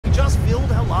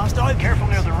Careful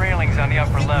near the railings on the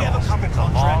upper levels. It's a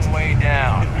long way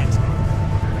down.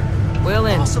 Well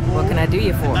then, what can I do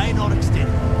you for?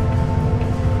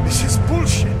 This is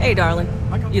bullshit. Hey, darling.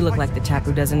 You look like the type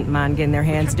who doesn't mind getting their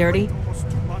hands dirty.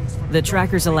 The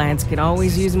Trackers Alliance can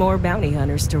always use more bounty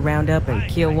hunters to round up and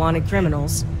kill wanted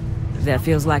criminals. If that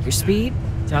feels like your speed,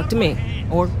 talk to me.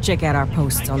 Or check out our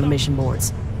posts on the mission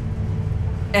boards.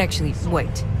 Actually,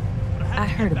 wait. I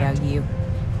heard about you.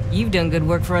 You've done good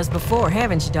work for us before,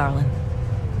 haven't you, darling?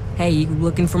 Hey, you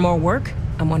looking for more work?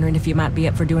 I'm wondering if you might be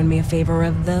up for doing me a favor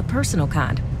of the personal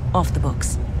kind, off the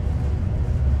books.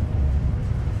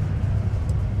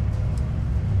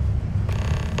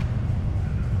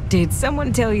 Did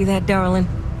someone tell you that, darling?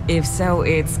 If so,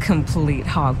 it's complete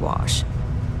hogwash.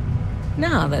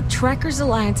 Nah, the Trackers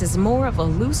Alliance is more of a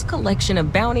loose collection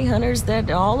of bounty hunters that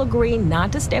all agree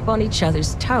not to step on each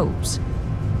other's toes.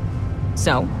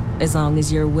 So, as long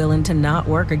as you're willing to not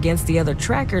work against the other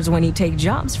trackers when you take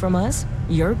jobs from us,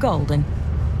 you're golden.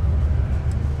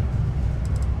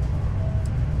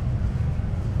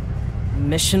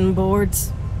 Mission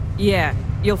boards? Yeah,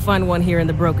 you'll find one here in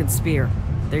the Broken Spear.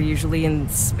 They're usually in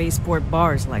spaceport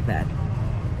bars like that.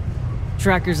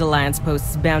 Trackers Alliance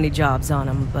posts bounty jobs on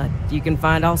them, but you can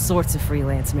find all sorts of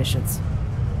freelance missions.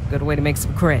 Good way to make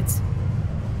some creds.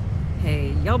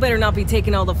 Hey, y'all better not be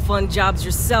taking all the fun jobs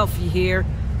yourself, you hear?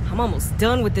 I'm almost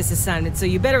done with this assignment, so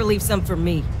you better leave some for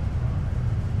me.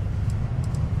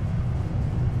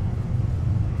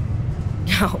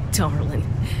 Oh, darling.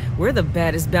 We're the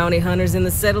baddest bounty hunters in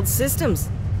the settled systems.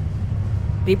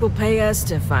 People pay us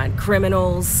to find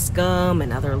criminals, scum,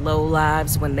 and other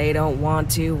lowlives when they don't want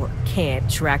to or can't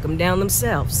track them down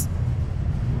themselves.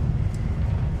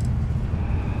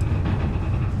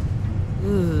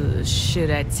 Ugh, should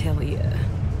I tell you?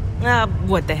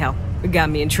 What the hell? It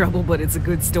got me in trouble, but it's a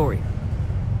good story.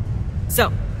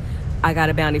 So, I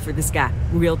got a bounty for this guy.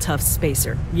 Real tough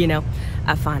spacer, you know?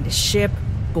 I find a ship,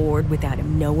 board without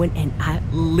him knowing, and I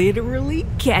literally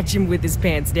catch him with his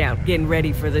pants down, getting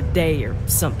ready for the day or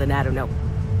something, I don't know.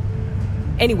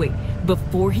 Anyway,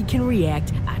 before he can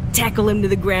react, I tackle him to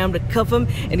the ground to cuff him,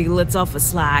 and he lets off a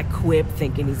sly quip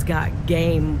thinking he's got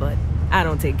game, but I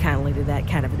don't take kindly to that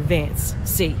kind of advance,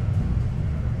 see?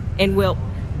 And well,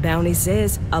 bounty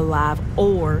says alive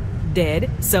or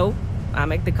dead, so I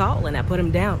make the call and I put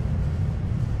him down.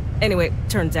 Anyway,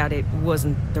 turns out it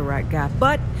wasn't the right guy,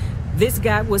 but this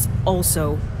guy was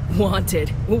also wanted.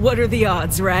 What are the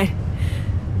odds, right?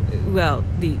 Well,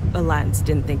 the Alliance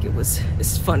didn't think it was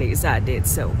as funny as I did,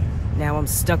 so now I'm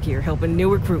stuck here helping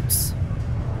new recruits.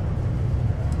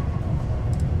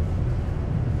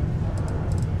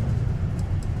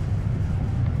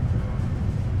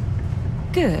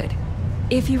 Good.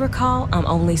 If you recall, I'm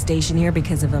only stationed here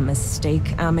because of a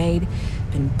mistake I made.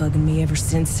 Been bugging me ever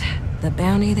since. The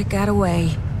bounty that got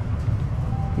away.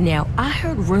 Now, I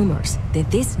heard rumors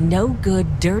that this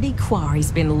no-good, dirty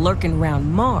quarry's been lurking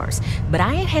around Mars, but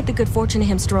I ain't had the good fortune of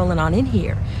him strolling on in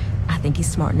here. I think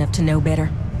he's smart enough to know better.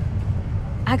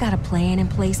 I got a plan in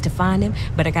place to find him,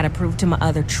 but I gotta prove to my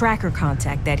other tracker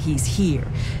contact that he's here.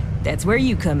 That's where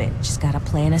you come in. Just gotta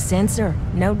plant a sensor.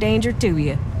 No danger to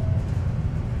you.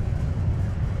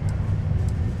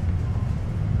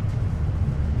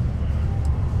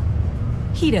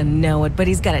 He doesn't know it, but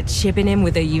he's got a chip in him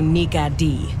with a unique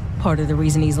ID. Part of the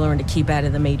reason he's learned to keep out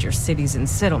of the major cities and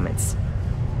settlements.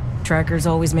 Trackers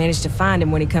always manage to find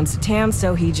him when he comes to town,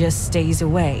 so he just stays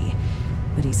away.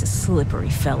 But he's a slippery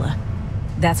fella.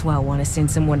 That's why I want to send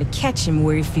someone to catch him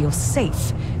where he feels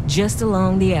safe, just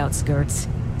along the outskirts.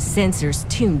 Sensors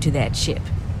tuned to that chip.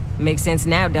 Makes sense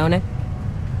now, don't it?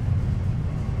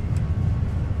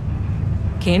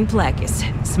 Ken Placus,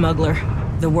 smuggler,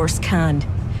 the worst kind.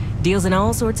 Deals in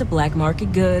all sorts of black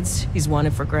market goods. He's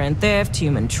wanted for grand theft,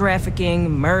 human trafficking,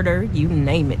 murder, you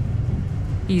name it.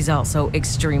 He's also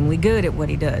extremely good at what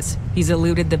he does. He's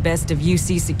eluded the best of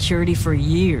UC security for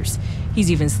years. He's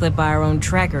even slipped by our own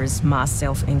trackers,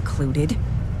 myself included.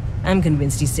 I'm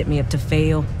convinced he set me up to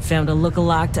fail, found a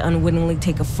look-alike to unwittingly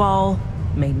take a fall,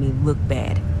 made me look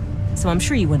bad. So I'm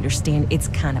sure you understand it's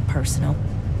kind of personal.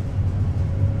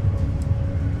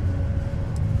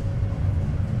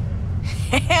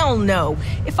 Hell no!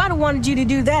 If I'd have wanted you to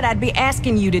do that, I'd be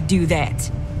asking you to do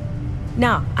that.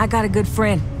 Nah, I got a good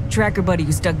friend, tracker buddy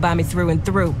who stuck by me through and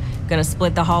through. Gonna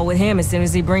split the haul with him as soon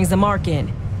as he brings the mark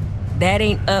in. That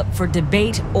ain't up for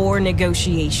debate or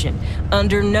negotiation.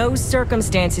 Under no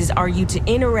circumstances are you to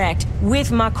interact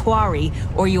with my quarry,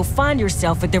 or you'll find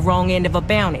yourself at the wrong end of a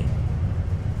bounty.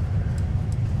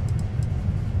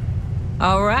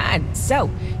 Alright,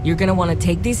 so you're gonna want to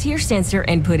take this here sensor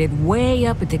and put it way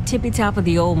up at the tippy top of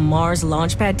the old Mars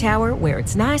launchpad tower where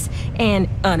it's nice and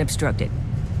unobstructed.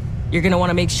 You're gonna want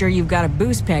to make sure you've got a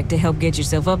boost pack to help get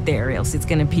yourself up there, else it's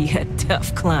gonna be a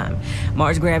tough climb.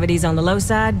 Mars gravity's on the low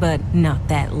side, but not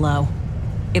that low.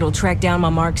 It'll track down my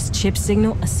Mark's chip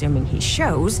signal, assuming he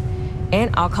shows, and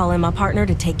I'll call in my partner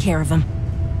to take care of him.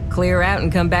 Clear out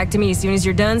and come back to me as soon as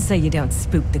you're done so you don't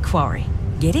spook the quarry.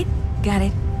 Get it? Got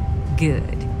it?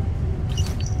 Good.